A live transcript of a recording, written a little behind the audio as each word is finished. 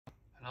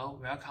Hello,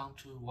 welcome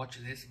to watch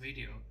this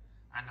video.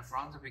 And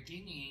from the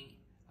beginning,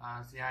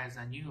 there is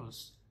a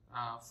news.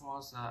 For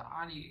the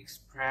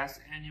Aliexpress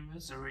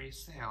anniversary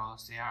sale,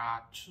 there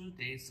are 2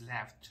 days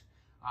left.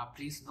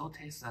 Please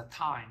notice the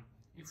time.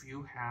 If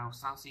you have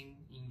something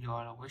in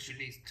your wish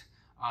list,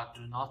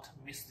 do not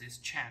miss this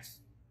chance.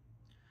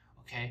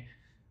 Okay,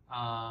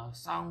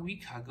 some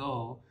week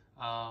ago,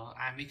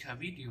 I make a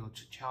video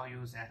to tell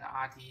you that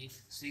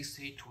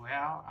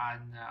RD6012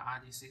 and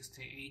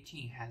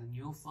RD6018 has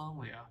new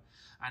firmware,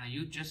 and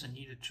you just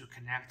need to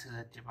connect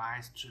the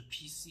device to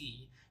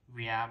PC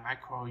via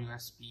micro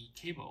USB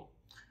cable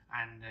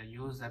and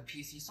use the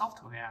PC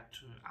software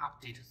to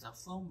update the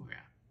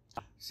firmware.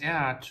 There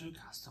are 2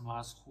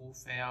 customers who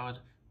failed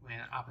when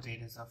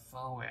updating the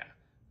firmware.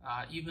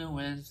 Even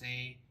when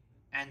they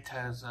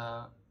enter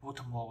the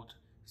boot mode,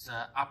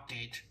 the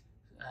update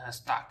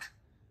stuck.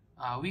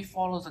 We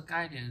follow the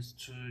guidance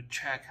to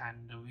check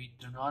and we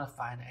do not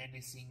find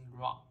anything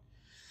wrong.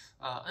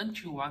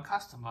 Until one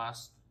customer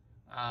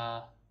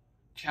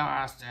tell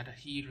us that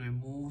he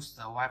removes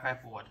the Wi-Fi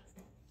board.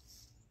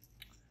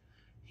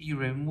 He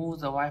removed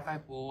the Wi-Fi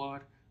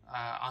board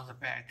on the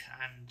back,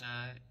 and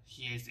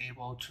he is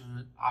able to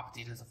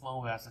update the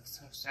firmware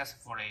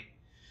successfully.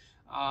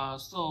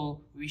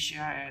 So we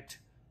share it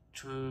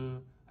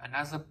to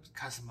another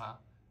customer.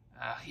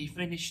 He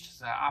finished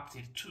the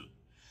update too.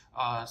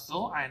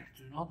 So I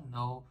do not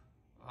know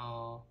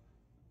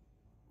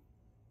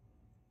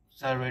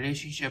the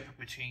relationship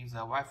between the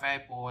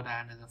Wi-Fi board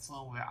and the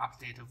firmware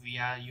update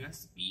via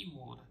USB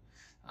mode.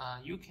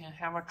 You can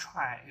have a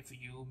try if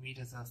you meet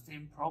the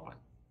same problem.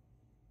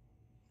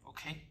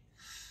 Okay,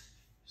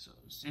 so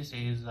this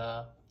is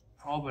the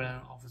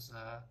problem of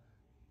the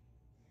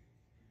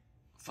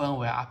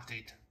firmware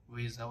update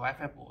with the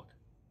Wi-Fi board.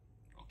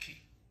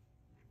 Okay.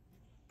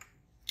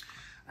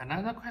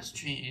 Another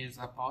question is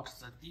about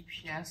the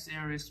DPS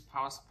series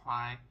power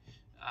supply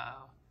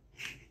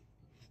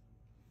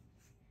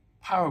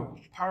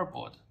power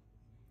board.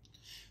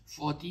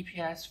 For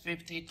DPS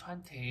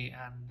 5020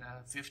 and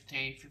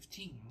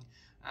 5015,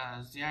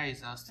 there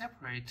is a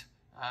separate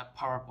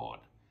power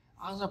board.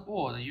 On the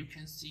board, you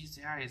can see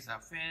there is a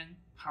fan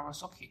power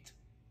socket.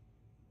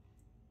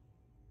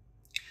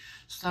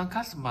 Some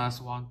customers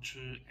want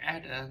to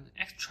add an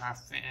extra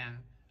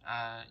fan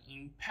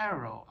in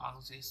parallel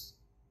on this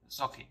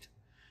socket.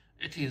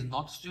 It is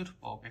not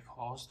suitable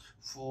because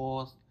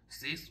for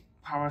this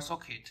power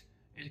socket,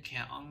 it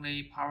can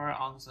only power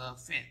on the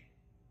fan.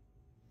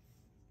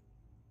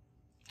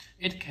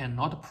 It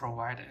cannot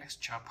provide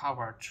extra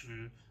power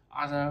to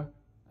other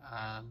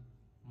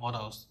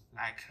models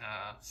like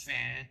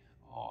fan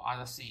or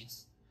other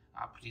things.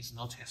 Please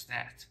notice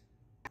that.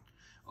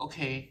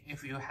 Okay,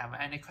 if you have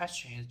any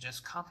questions,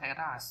 just contact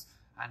us,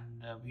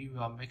 and we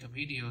will make a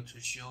video to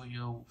show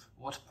you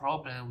what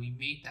problem we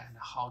made and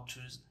how to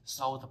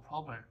solve the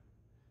problem.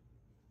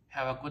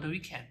 Have a good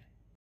weekend.